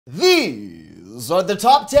These are the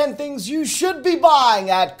top 10 things you should be buying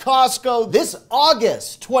at Costco this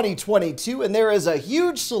August 2022, and there is a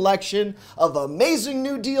huge selection of amazing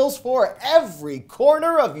new deals for every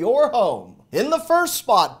corner of your home. In the first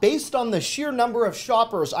spot, based on the sheer number of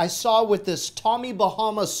shoppers I saw with this Tommy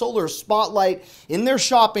Bahama solar spotlight in their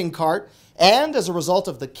shopping cart, and as a result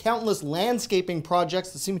of the countless landscaping projects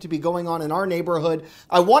that seem to be going on in our neighborhood,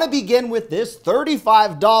 I want to begin with this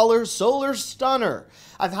 $35 solar stunner.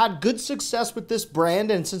 I've had good success with this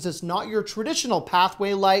brand, and since it's not your traditional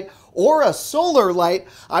pathway light or a solar light,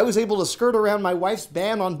 I was able to skirt around my wife's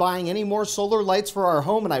ban on buying any more solar lights for our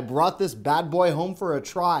home, and I brought this bad boy home for a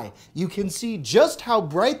try. You can see just how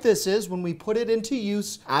bright this is when we put it into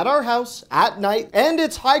use at our house at night, and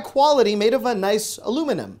it's high quality, made of a nice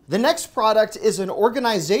aluminum. The next product is an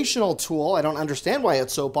organizational tool. I don't understand why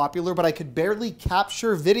it's so popular, but I could barely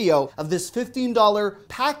capture video of this $15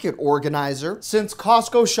 packet organizer since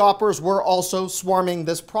Costco shoppers were also swarming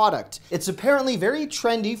this product. It's apparently very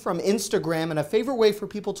trendy from Instagram and a favorite way for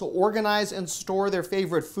people to organize and store their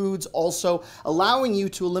favorite foods, also allowing you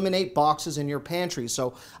to eliminate boxes in your pantry.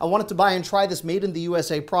 So I wanted to buy and try this made in the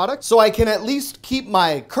USA product so I can at least keep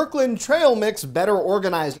my Kirkland trail mix better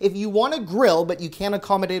organized. If you want to grill but you can't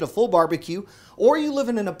accommodate a full barbecue, or you live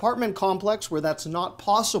in an apartment complex where that's not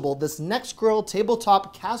possible, this Nextgrill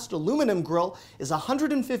tabletop cast aluminum grill is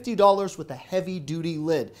 $150 with a heavy-duty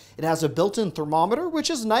lid. It has a built-in thermometer, which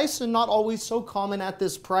is nice and not always so common at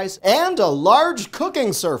this price, and a large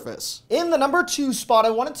cooking surface. In the number 2 spot, I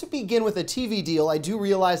wanted to begin with a TV deal. I do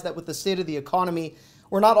realize that with the state of the economy,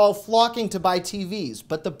 we're not all flocking to buy TVs,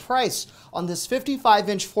 but the price on this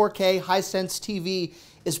 55-inch 4K Hisense TV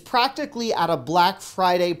is practically at a Black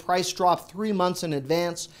Friday price drop 3 months in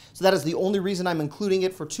advance. So that is the only reason I'm including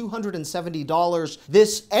it for $270.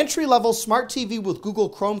 This entry-level smart TV with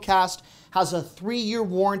Google Chromecast has a 3-year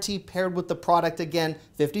warranty paired with the product. Again,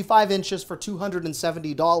 55 inches for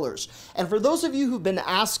 $270. And for those of you who've been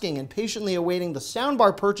asking and patiently awaiting the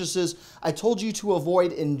soundbar purchases I told you to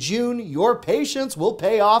avoid in June, your patience will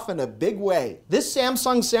pay off in a big way. This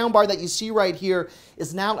Samsung soundbar that you see right here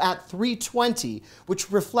is now at $320, which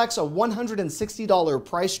reflects a $160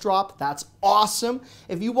 price drop. That's awesome.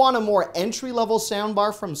 If you want a more entry-level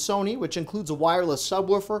soundbar from Sony, which includes a wireless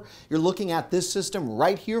subwoofer, you're looking at this system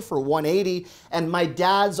right here for $180. And my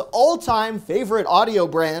dad's all-time favorite audio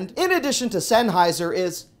brand, in addition to Sennheiser,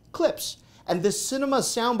 is Klipsch. And this cinema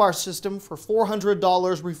soundbar system for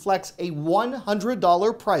 $400 reflects a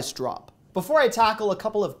 $100 price drop. Before I tackle a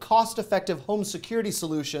couple of cost-effective home security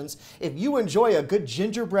solutions, if you enjoy a good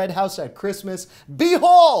gingerbread house at Christmas,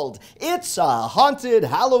 behold! It's a haunted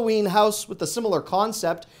Halloween house with a similar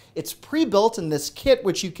concept. It's pre-built in this kit,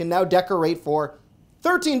 which you can now decorate for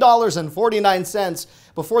 $13.49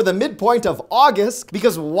 before the midpoint of August,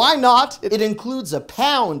 because why not? It includes a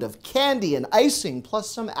pound of candy and icing plus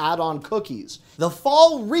some add-on cookies. The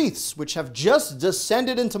fall wreaths, which have just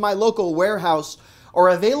descended into my local warehouse, are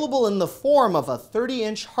available in the form of a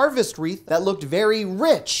 30-inch harvest wreath that looked very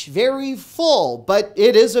rich, very full, but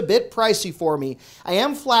it is a bit pricey for me. I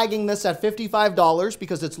am flagging this at $55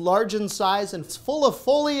 because it's large in size and it's full of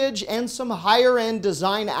foliage and some higher-end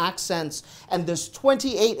design accents. And this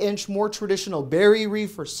 28-inch more traditional berry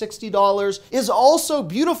wreath for $60 is also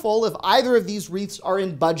beautiful if either of these wreaths are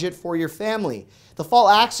in budget for your family. The fall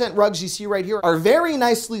accent rugs you see right here are very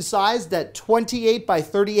nicely sized at 28 by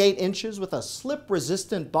 38 inches with a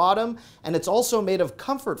slip-resistant bottom, and it's also made of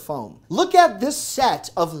comfort foam. Look at this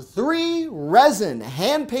set of 3 resin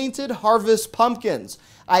hand-painted harvest pumpkins.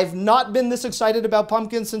 I've not been this excited about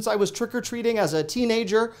pumpkins since I was trick-or-treating as a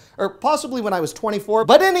teenager, or possibly when I was 24.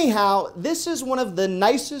 But anyhow, this is one of the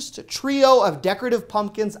nicest trio of decorative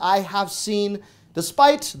pumpkins I have seen,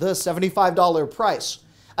 despite the $75 price.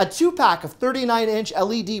 A 2-pack of 39-inch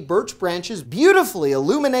LED birch branches, beautifully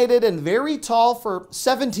illuminated and very tall for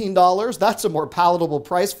 $17. That's a more palatable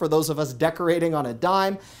price for those of us decorating on a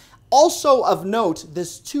dime. Also of note,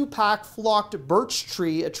 this 2-pack flocked birch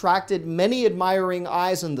tree attracted many admiring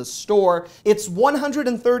eyes in the store. It's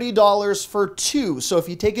 $130 for 2, so if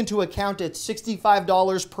you take into account it's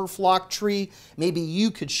 $65 per flocked tree, maybe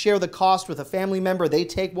you could share the cost with a family member. They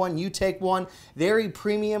take one, you take one. Very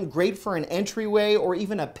premium, great for an entryway or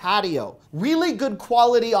even a patio. Really good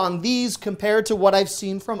quality on these compared to what I've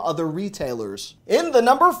seen from other retailers. In the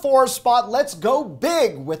number 4 spot, let's go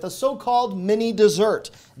big with a so-called mini dessert.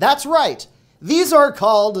 That's right. These are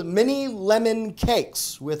called mini lemon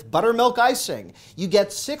cakes with buttermilk icing. You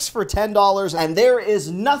get 6 for $10, and there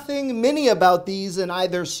is nothing mini about these in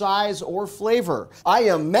either size or flavor.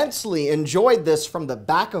 I immensely enjoyed this from the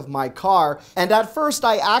back of my car, and at first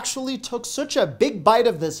I actually took such a big bite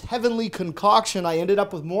of this heavenly concoction I ended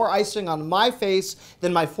up with more icing on my face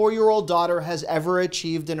than my 4-year-old daughter has ever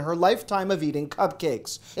achieved in her lifetime of eating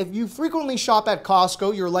cupcakes. If you frequently shop at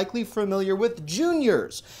Costco, you're likely familiar with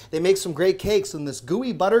Juniors. They make some great cakes, and this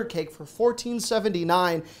gooey butter cake for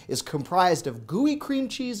 $14.79 is comprised of gooey cream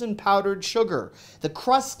cheese and powdered sugar. The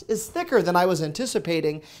crust is thicker than I was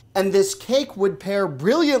anticipating, and this cake would pair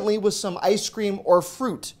brilliantly with some ice cream or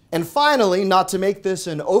fruit. And finally, not to make this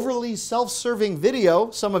an overly self-serving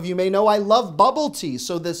video, some of you may know I love bubble tea,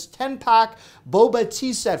 so this 10-pack boba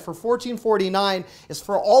tea set for $14.49 is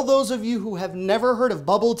for all those of you who have never heard of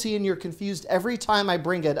bubble tea and you're confused every time I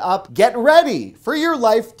bring it up. Get ready for your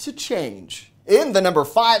life to change. In the number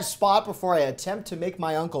 5 spot, before I attempt to make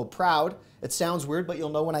my uncle proud, it sounds weird, but you'll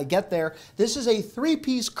know when I get there, this is a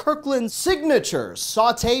 3-piece Kirkland Signature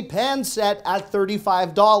Sauté Pan set at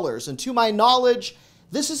 $35. And to my knowledge,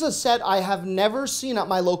 this is a set I have never seen at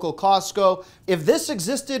my local Costco. If this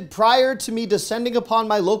existed prior to me descending upon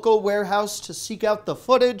my local warehouse to seek out the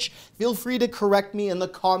footage, feel free to correct me in the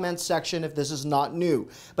comments section if this is not new.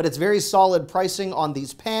 But it's very solid pricing on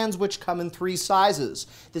these pans, which come in 3 sizes.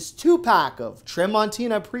 This 2-pack of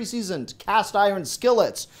Tremontina pre-seasoned cast iron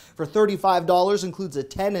skillets for $35 includes a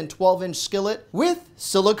 10 and 12-inch skillet with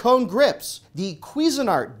silicone grips. The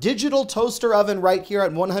Cuisinart digital toaster oven right here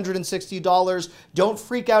at $160. Don't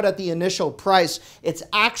freak out at the initial price. It's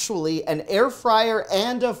actually an air fryer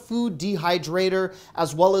and a food dehydrator,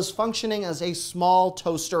 as well as functioning as a small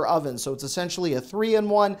toaster oven. So it's essentially a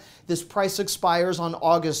 3-in-1. This price expires on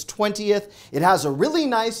August 20th. It has a really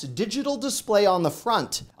nice digital display on the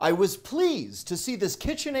front. I was pleased to see this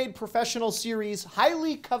KitchenAid Professional Series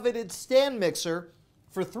highly coveted stand mixer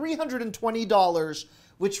for $320,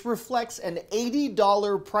 which reflects an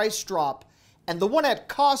 $80 price drop. And the one at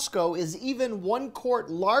Costco is even 1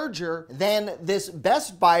 quart larger than this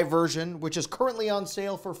Best Buy version, which is currently on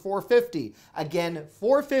sale for $450. Again,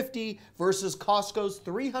 $450 versus Costco's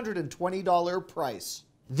 $320 price.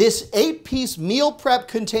 This 8-piece meal prep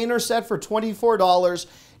container set for $24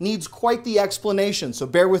 needs quite the explanation, so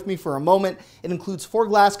bear with me for a moment. It includes 4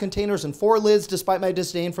 glass containers and 4 lids, despite my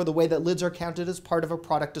disdain for the way that lids are counted as part of a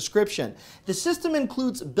product description. The system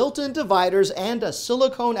includes built-in dividers and a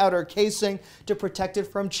silicone outer casing to protect it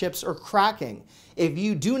from chips or cracking. If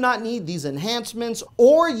you do not need these enhancements,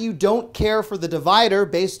 or you don't care for the divider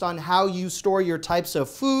based on how you store your types of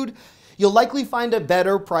food, you'll likely find a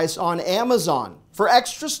better price on Amazon. For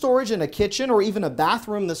extra storage in a kitchen or even a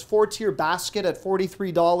bathroom, this 4-tier basket at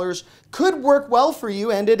 $43 could work well for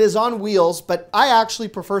you, and it is on wheels, but I actually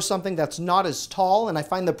prefer something that's not as tall, and I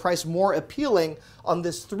find the price more appealing on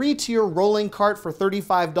this 3-tier rolling cart for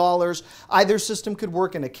 $35. Either system could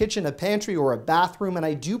work in a kitchen, a pantry, or a bathroom, and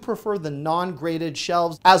I do prefer the non-graded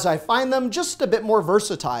shelves as I find them just a bit more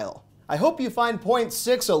versatile. I hope you find point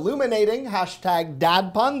 6 illuminating.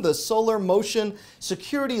 #DadPun. The Solar Motion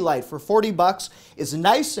Security Light for $40 is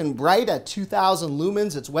nice and bright at 2000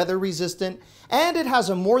 lumens. It's weather resistant, and it has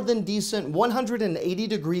a more than decent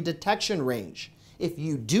 180-degree detection range. If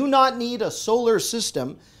you do not need a solar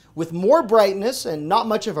system with more brightness and not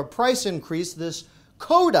much of a price increase, this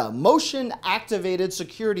Coda Motion Activated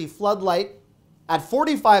Security Floodlight at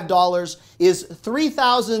 $45 is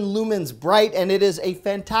 3000 lumens bright, and it is a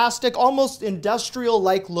fantastic, almost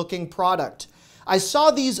industrial-like looking product. I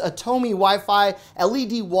saw these Atomi Wi-Fi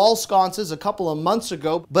LED wall sconces a couple of months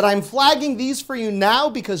ago, but I'm flagging these for you now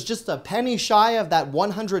because just a penny shy of that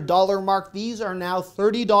 $100 mark, these are now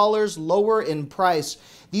 $30 lower in price.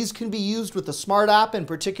 These can be used with the Smart app, in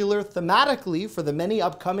particular thematically for the many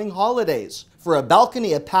upcoming holidays. For a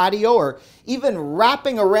balcony, a patio, or even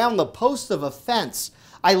wrapping around the post of a fence.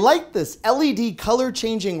 I like this LED color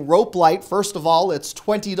changing rope light. First of all, it's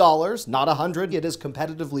 $20, not $100. It is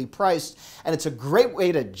competitively priced, and it's a great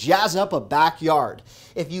way to jazz up a backyard.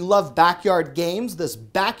 If you love backyard games, this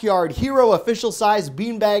Backyard Hero official size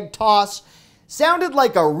beanbag toss sounded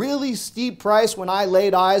like a really steep price when I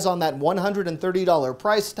laid eyes on that $130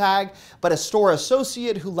 price tag, but a store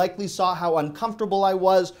associate who likely saw how uncomfortable I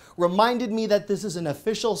was reminded me that this is an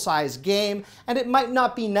official size game and it might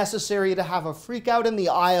not be necessary to have a freak out in the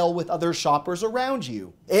aisle with other shoppers around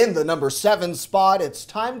you. In the number 7 spot, it's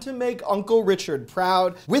time to make Uncle Richard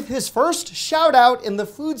proud with his first shout out in the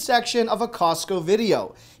food section of a Costco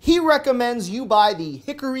video. He recommends you buy the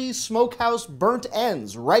Hickory Smokehouse Burnt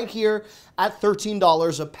Ends right here at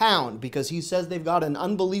 $13 a pound because he says they've got an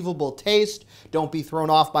unbelievable taste. Don't be thrown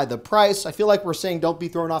off by the price. I feel like we're saying don't be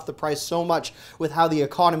thrown off the price so much with how the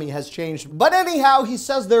economy has changed. But anyhow, he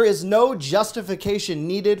says there is no justification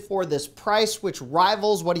needed for this price, which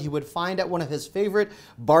rivals what he would find at one of his favorite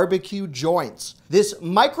barbecue joints. This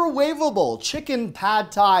microwavable chicken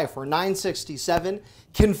pad thai for $9.67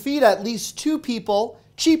 can feed at least 2 people,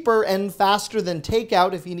 cheaper and faster than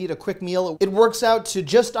takeout if you need a quick meal. It works out to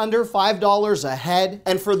just under $5 a head.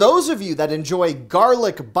 And for those of you that enjoy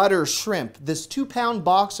garlic butter shrimp, this 2-pound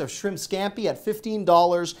box of shrimp scampi at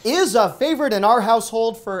 $15 is a favorite in our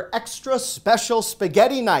household for extra special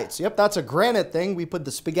spaghetti nights. Yep, that's a Granite thing. We put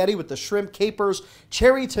the spaghetti with the shrimp, capers,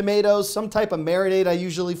 cherry tomatoes, some type of marinade I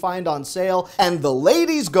usually find on sale, and the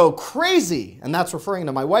ladies go crazy. And that's referring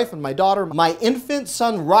to my wife and my daughter. My infant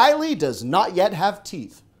son Riley does not yet have teeth.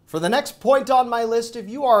 For the next point on my list, if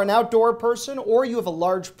you are an outdoor person or you have a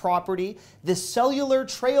large property, this cellular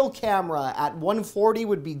trail camera at $140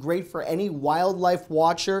 would be great for any wildlife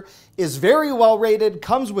watcher. Is very well rated,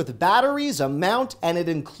 comes with batteries, a mount, and it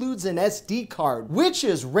includes an SD card, which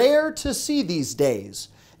is rare to see these days.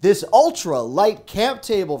 This ultra light camp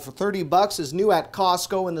table for $30 is new at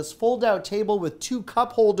Costco, and this fold-out table with 2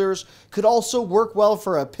 cup holders could also work well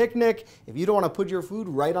for a picnic if you don't want to put your food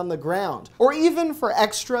right on the ground, or even for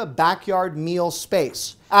extra backyard meal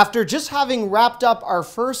space. After just having wrapped up our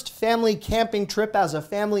first family camping trip as a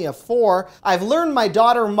family of 4, I've learned my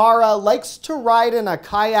daughter Mara likes to ride in a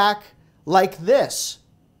kayak like this.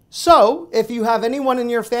 So, if you have anyone in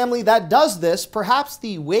your family that does this, perhaps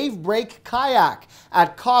the Wave Break Kayak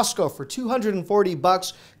at Costco for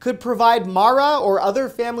 $240 could provide Mara or other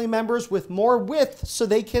family members with more width so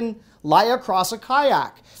they can lie across a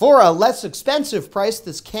kayak. For a less expensive price,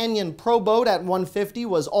 this Canyon Pro Boat at $150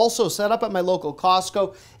 was also set up at my local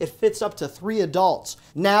Costco. It fits up to 3 adults.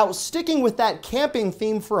 Now, sticking with that camping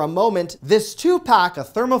theme for a moment, this 2-pack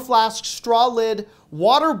of thermoflask straw lid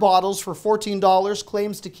water bottles for $14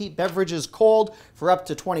 claims to keep beverages cold for up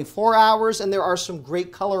to 24 hours, and there are some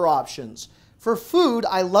great color options. For food,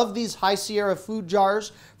 I love these High Sierra food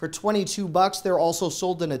jars for $22. They're also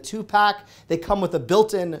sold in a 2-pack. They come with a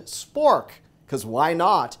built-in spork, because why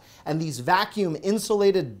not? And these vacuum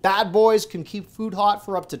insulated bad boys can keep food hot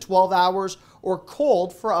for up to 12 hours or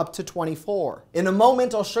cold for up to 24. In a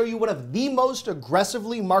moment, I'll show you one of the most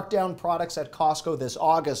aggressively marked down products at Costco this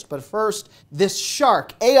August. But first, this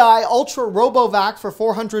Shark AI Ultra RoboVac for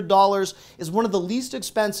 $400 is one of the least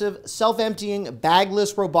expensive, self-emptying,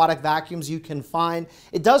 bagless robotic vacuums you can find.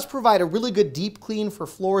 It does provide a really good deep clean for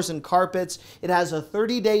floors and carpets. It has a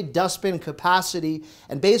 30-day dustbin capacity,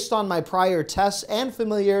 and based on my prior tests and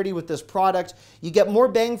familiarity with this product, you get more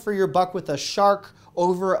bang for your buck with a Shark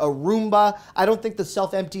over a Roomba. I don't think the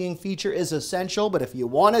self-emptying feature is essential, but if you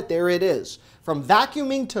want it, there it is. From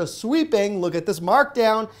vacuuming to sweeping, look at this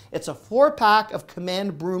markdown. It's a 4-pack of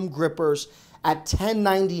Command broom grippers at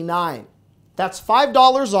 $10.99. That's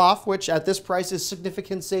 $5 off, which at this price is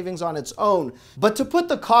significant savings on its own. But to put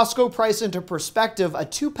the Costco price into perspective, a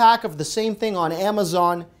 2-pack of the same thing on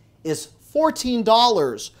Amazon is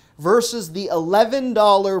 $14 versus the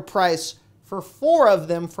 $11 price for 4 of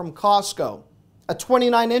them from Costco. A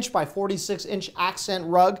 29-inch by 46-inch accent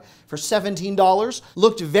rug for $17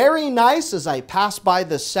 looked very nice as I passed by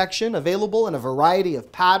this section, available in a variety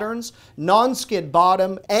of patterns, non-skid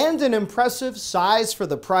bottom, and an impressive size for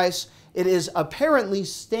the price. It is apparently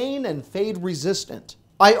stain and fade resistant.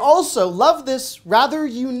 I also love this rather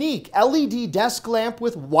unique LED desk lamp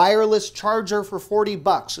with wireless charger for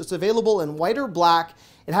 $40. It's available in white or black.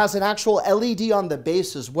 It has an actual LED on the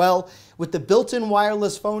base as well. With the built-in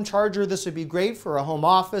wireless phone charger, this would be great for a home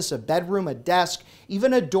office, a bedroom, a desk,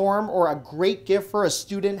 even a dorm, or a great gift for a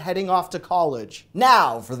student heading off to college.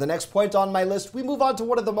 Now, for the next point on my list, we move on to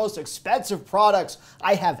one of the most expensive products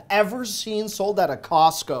I have ever seen sold at a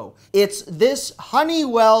Costco. It's this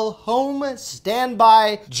Honeywell home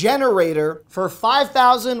standby generator for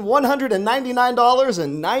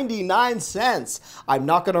 $5,199.99. I'm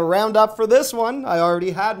not going to round up for this one. I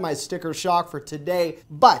already had my sticker shock for today,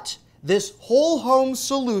 but this whole home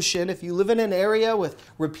solution, if you live in an area with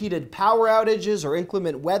repeated power outages or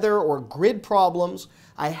inclement weather or grid problems,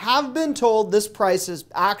 I have been told this price is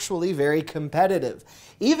actually very competitive.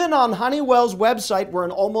 Even on Honeywell's website, where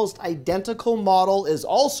an almost identical model is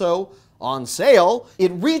also on sale,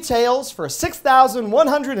 it retails for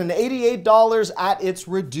 $6,188 at its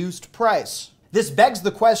reduced price. This begs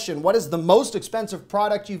the question, what is the most expensive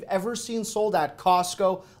product you've ever seen sold at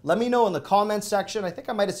Costco? Let me know in the comments section. I think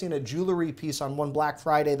I might have seen a jewelry piece on one Black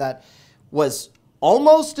Friday that was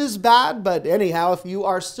almost as bad, but anyhow, if you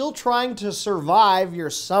are still trying to survive your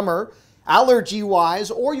summer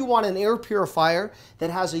Allergy-wise, or you want an air purifier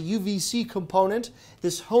that has a UVC component,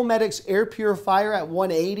 this Homedics air purifier at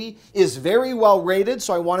 180 is very well rated,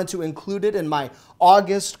 so I wanted to include it in my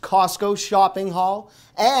August Costco shopping haul.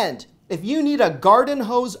 And if you need a garden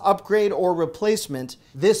hose upgrade or replacement,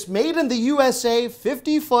 this made in the USA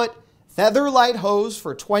 50-foot Featherlight hose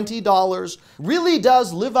for $20 really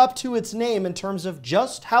does live up to its name in terms of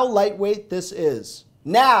just how lightweight this is.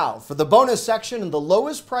 Now, for the bonus section and the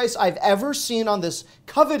lowest price I've ever seen on this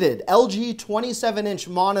coveted LG 27-inch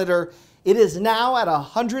monitor, it is now at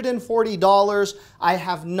 $140. I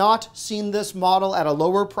have not seen this model at a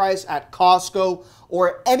lower price at Costco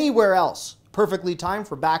or anywhere else. Perfectly timed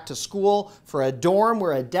for back to school, for a dorm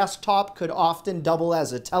where a desktop could often double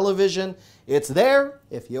as a television. It's there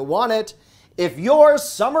if you want it. If your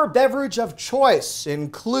summer beverage of choice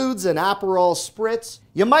includes an Aperol Spritz,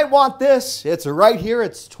 you might want this. It's right here.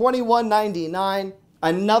 It's $21.99.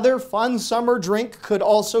 Another fun summer drink could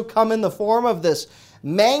also come in the form of this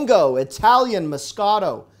Mango Italian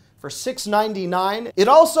Moscato for $6.99. It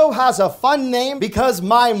also has a fun name because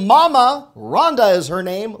my mama, Rhonda is her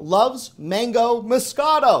name, loves Mango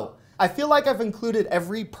Moscato. I feel like I've included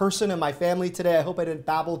every person in my family today. I hope I didn't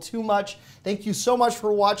babble too much. Thank you so much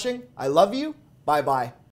for watching. I love you. Bye-bye.